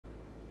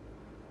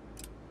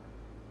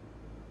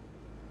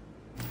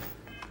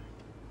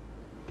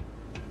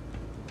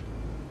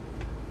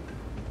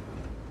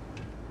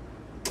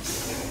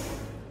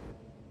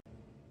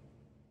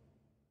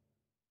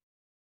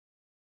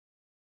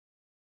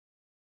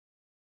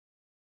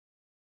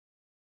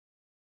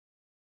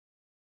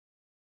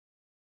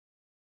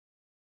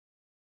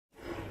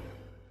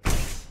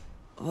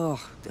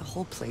Oh, the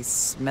whole place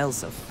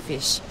smells of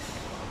fish.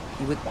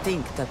 You would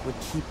think that would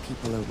keep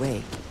people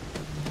away.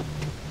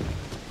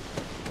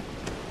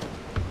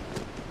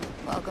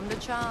 Welcome to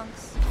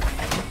Chunks.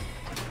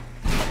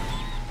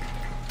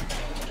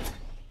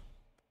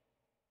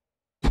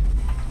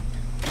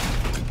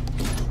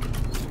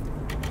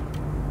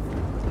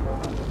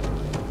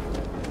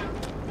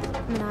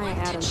 Mania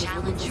Adams is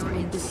really just an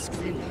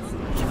indiscreet.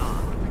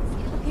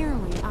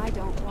 Apparently, I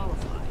don't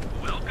qualify.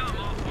 Welcome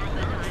off-world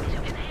design to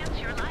enhance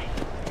your life.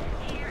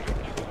 Here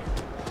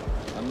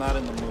at I'm not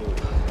in the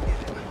mood.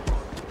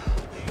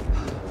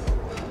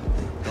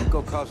 Don't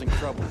go causing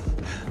trouble.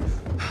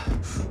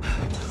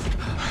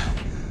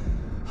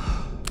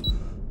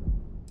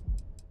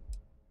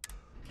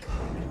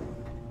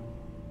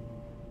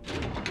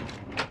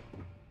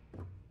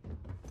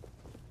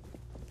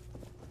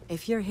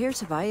 If you're here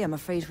to buy, I'm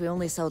afraid we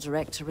only sell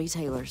direct to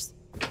retailers.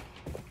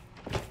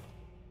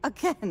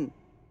 Again!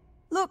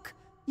 Look,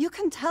 you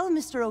can tell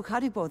Mr.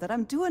 Okadibo that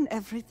I'm doing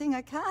everything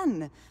I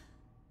can.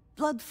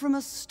 Blood from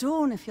a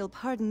stone, if you'll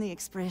pardon the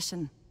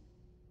expression.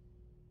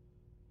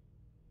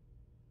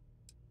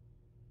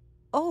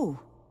 Oh.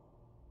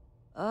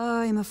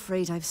 I'm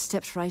afraid I've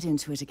stepped right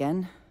into it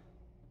again.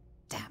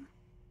 Damn.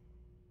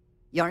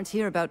 You aren't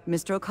here about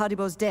Mr.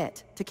 Okadibo's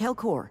debt to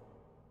Kelkor.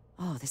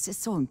 Oh, this is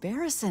so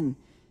embarrassing.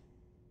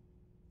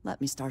 Let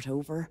me start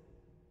over.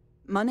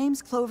 My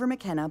name's Clover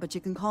McKenna, but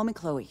you can call me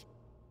Chloe.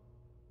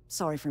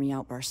 Sorry for me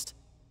outburst.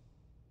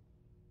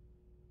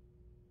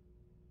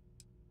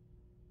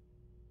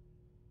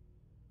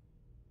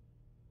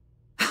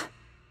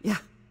 Yeah,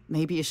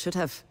 maybe you should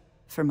have,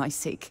 for my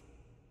sake.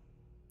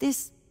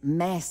 This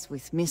mess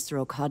with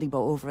Mr. Okadibo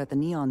over at the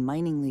Neon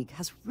Mining League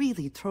has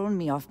really thrown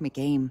me off my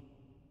game.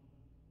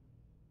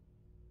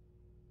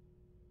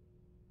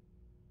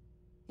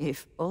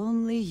 If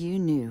only you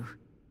knew.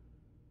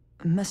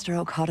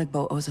 Mr.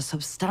 Okadibo owes a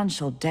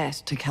substantial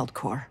debt to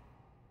Kelkor.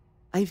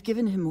 I've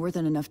given him more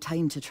than enough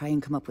time to try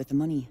and come up with the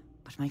money,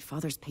 but my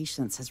father's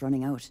patience is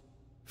running out.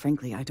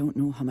 Frankly, I don't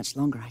know how much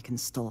longer I can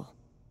stall.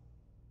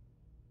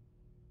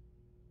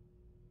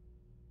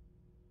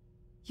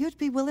 You'd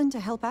be willing to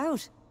help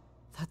out.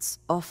 That's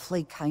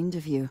awfully kind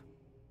of you.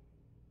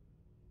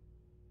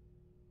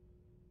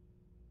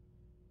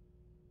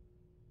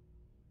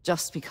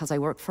 Just because I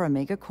work for a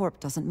megacorp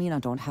doesn't mean I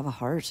don't have a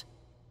heart.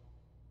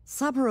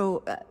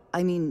 Saburo,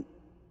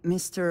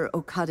 Mr.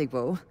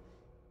 Okadibo,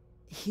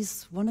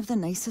 he's one of the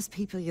nicest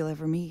people you'll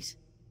ever meet,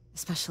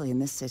 especially in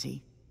this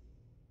city.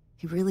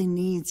 He really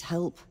needs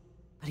help,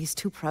 but he's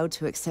too proud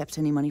to accept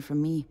any money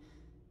from me.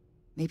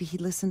 Maybe he'd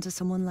listen to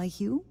someone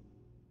like you?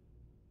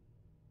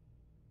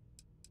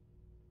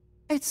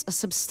 It's a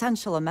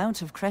substantial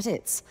amount of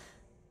credits.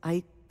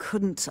 I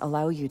couldn't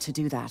allow you to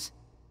do that.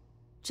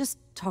 Just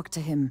talk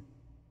to him,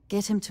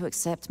 get him to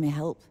accept my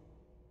help,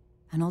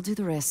 and I'll do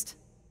the rest.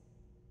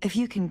 If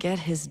you can get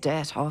his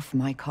debt off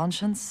my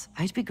conscience,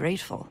 I'd be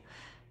grateful.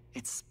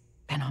 It's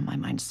been on my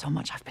mind so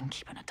much I've been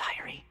keeping a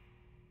diary.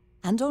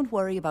 And don't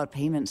worry about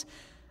payment.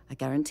 I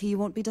guarantee you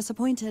won't be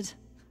disappointed.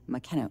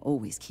 McKenna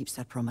always keeps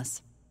that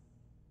promise.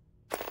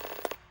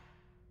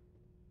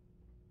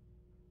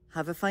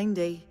 Have a fine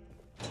day.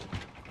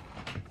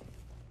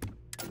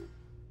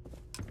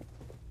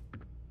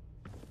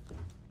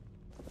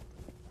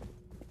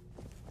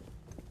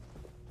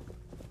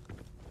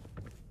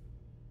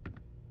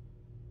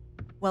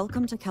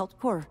 Welcome to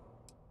Kelkor.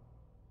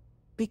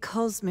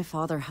 Because my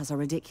father has a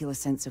ridiculous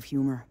sense of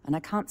humor, and I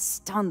can't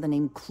stand the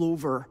name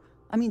Clover.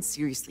 I mean,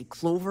 seriously,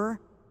 Clover?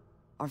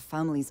 Our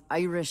family's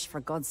Irish, for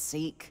God's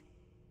sake.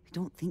 I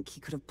don't think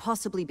he could have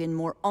possibly been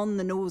more on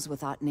the nose with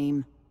that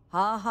name.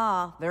 Ha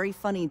ha, very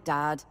funny,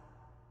 Dad.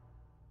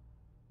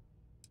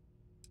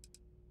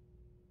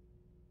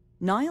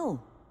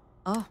 Niall?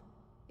 Oh,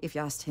 if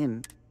you asked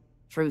him.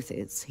 Truth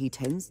is, he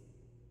tends...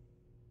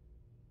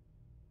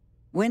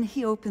 When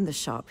he opened the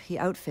shop, he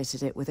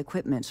outfitted it with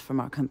equipment from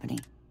our company.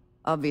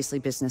 Obviously,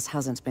 business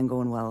hasn't been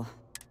going well.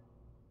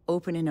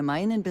 Opening a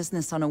mining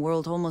business on a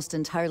world almost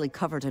entirely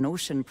covered in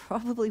ocean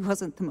probably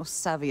wasn't the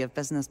most savvy of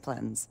business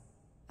plans.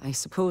 I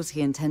suppose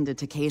he intended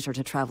to cater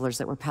to travelers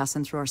that were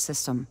passing through our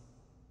system.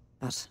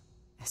 But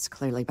it's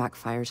clearly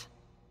backfired.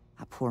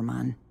 That poor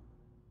man.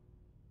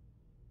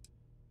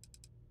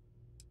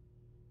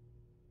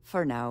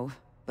 For now,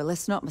 but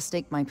let's not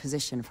mistake my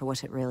position for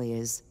what it really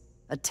is.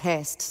 A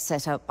test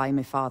set out by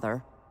my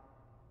father.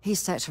 He's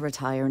set to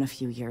retire in a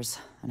few years,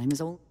 and I'm his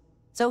old.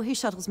 So he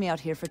shuttles me out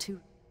here for 2.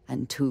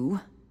 And 2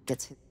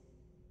 gets hit.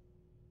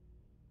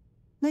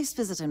 Nice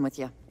visiting with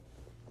you.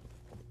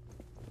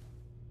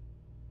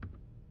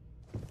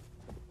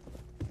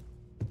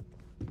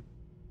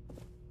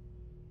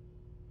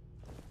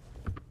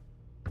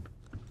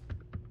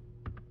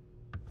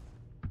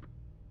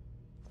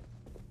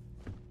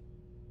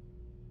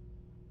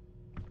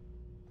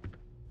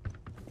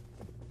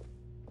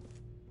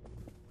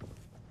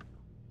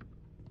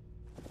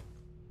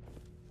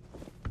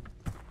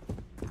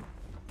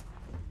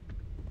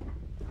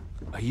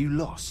 Are you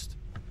lost?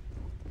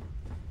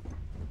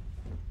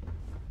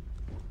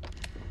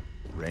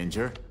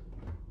 Ranger?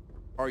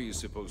 Are you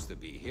supposed to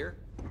be here?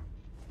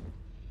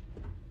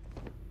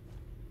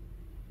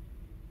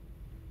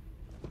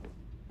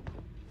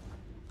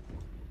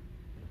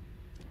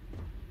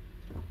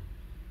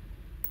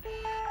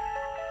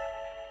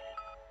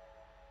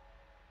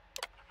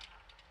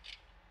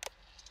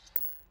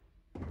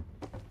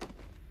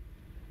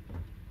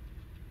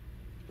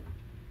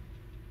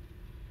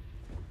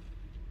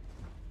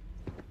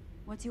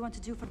 What do you want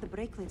to do for the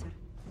break later?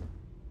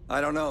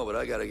 I don't know, but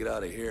I gotta get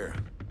out of here.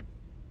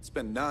 It's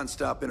been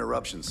non-stop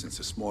interruptions since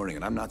this morning,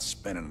 and I'm not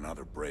spending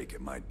another break at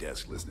my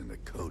desk listening to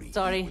Cody.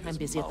 Sorry, I'm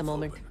busy at the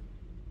moment.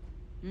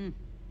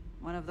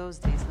 One of those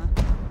days,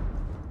 huh?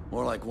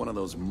 More like one of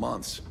those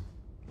months.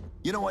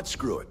 You know what?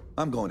 Screw it.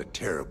 I'm going to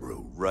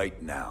Terrabrew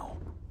right now.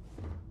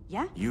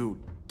 Yeah? You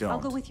don't I'll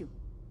go with you.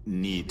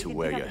 need to can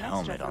wear pick your up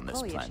an extra helmet for on this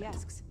Chloe if she planet.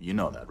 asks. You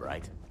know that,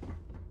 right?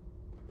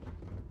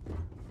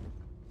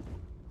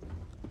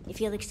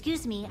 If you'll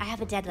excuse me, I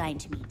have a deadline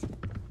to meet.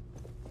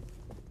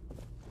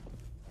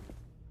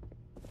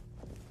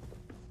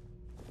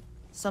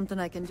 Something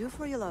I can do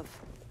for you, love.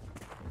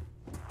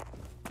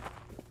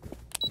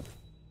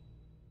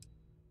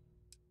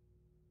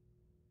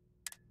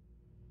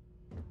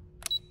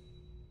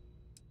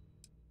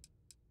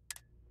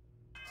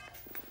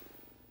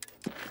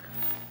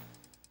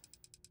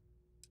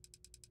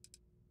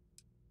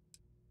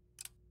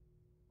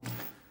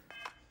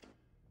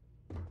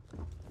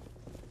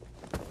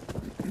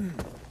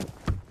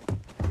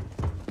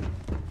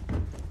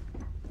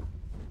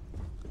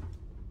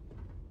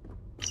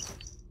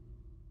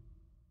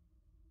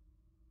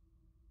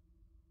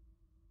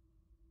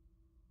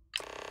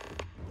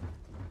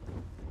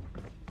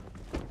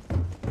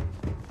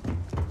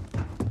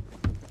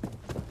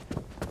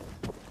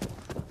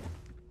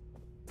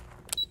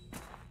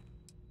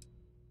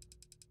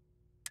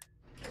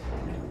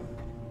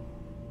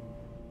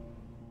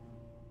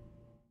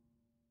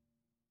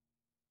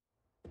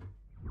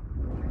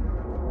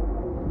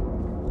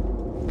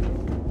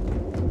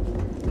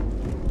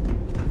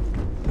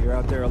 You're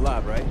out there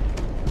alive, right?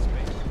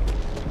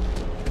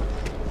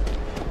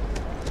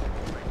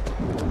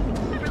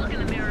 Ever look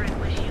in the mirror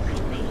and wish you could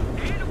see?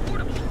 And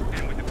affordable.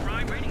 And with the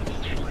crime rating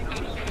each and like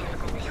 80 days.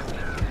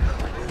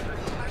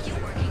 Are you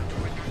working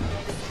toward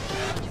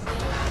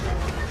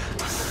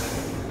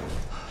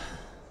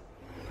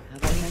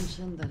Have I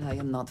mentioned that I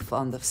am not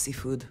fond of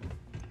seafood?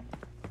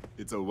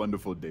 It's a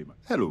wonderful day.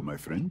 Hello, my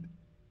friend.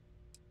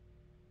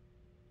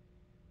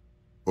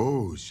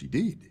 Oh, she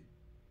did.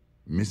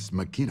 Miss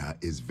McKenna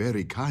is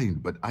very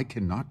kind, but I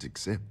cannot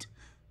accept.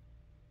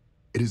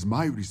 It is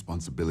my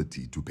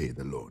responsibility to pay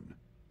the loan.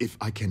 If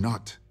I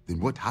cannot, then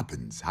what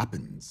happens,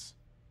 happens.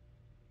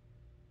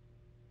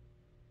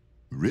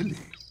 Really?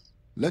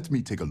 Let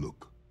me take a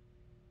look.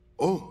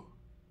 Oh,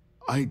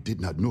 I did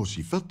not know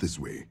she felt this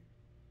way.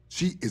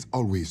 She is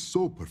always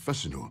so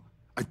professional.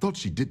 I thought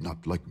she did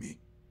not like me.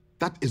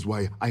 That is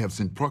why I have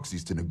sent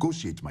proxies to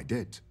negotiate my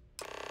debt.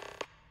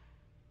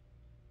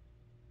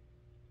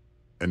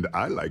 And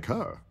I like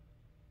her.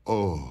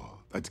 Oh,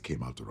 that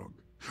came out wrong.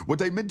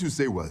 What I meant to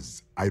say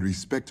was, I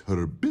respect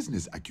her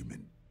business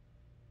acumen.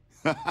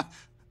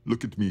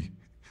 Look at me.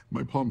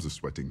 My palms are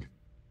sweating.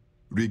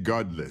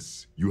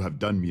 Regardless, you have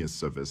done me a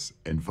service,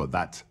 and for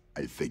that,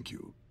 I thank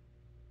you.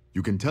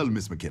 You can tell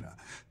Miss McKenna,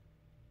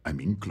 I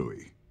mean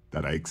Chloe,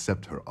 that I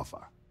accept her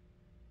offer.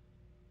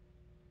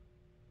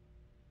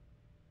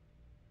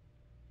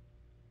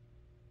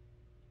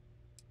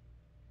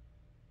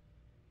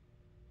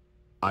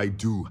 I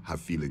do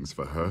have feelings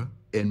for her,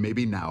 and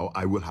maybe now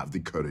I will have the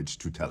courage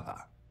to tell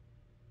her.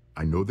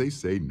 I know they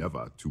say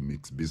never to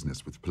mix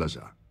business with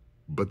pleasure,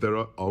 but there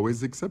are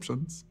always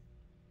exceptions.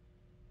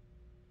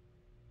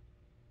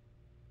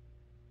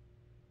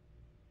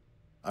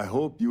 I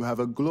hope you have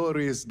a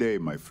glorious day,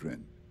 my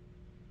friend.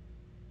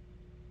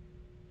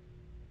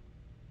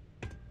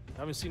 I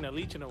haven't seen a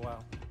leech in a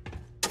while.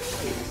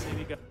 See,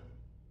 we got...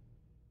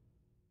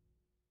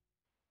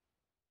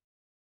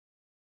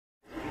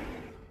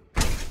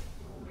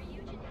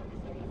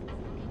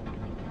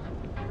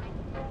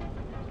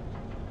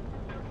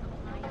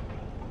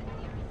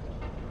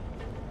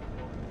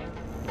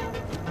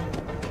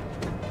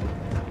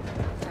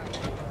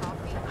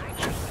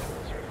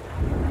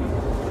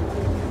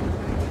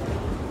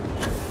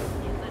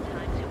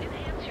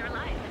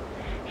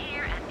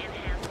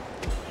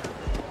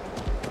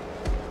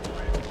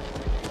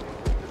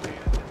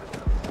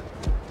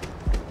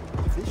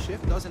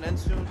 Doesn't end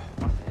soon.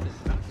 My head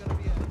is not gonna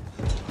be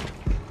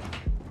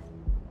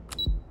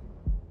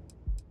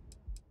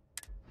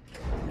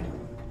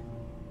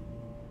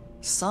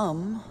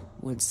Some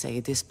would say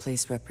this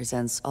place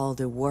represents all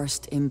the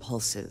worst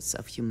impulses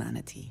of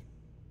humanity.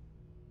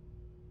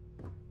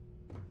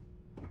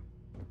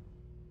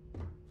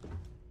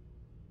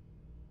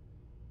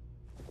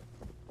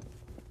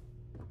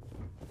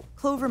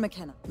 Clover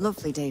McKenna.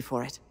 Lovely day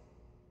for it.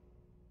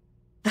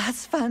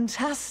 That's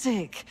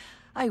fantastic!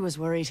 I was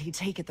worried he'd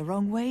take it the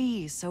wrong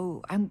way,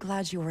 so I'm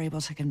glad you were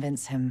able to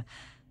convince him.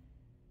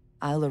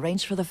 I'll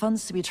arrange for the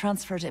funds to be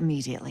transferred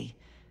immediately.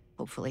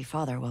 Hopefully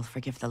Father will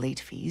forgive the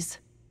late fees.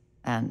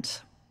 And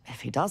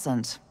if he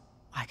doesn't,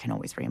 I can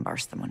always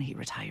reimburse them when he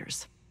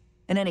retires.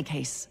 In any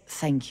case,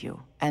 thank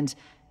you, and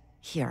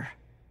here,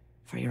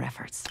 for your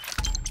efforts.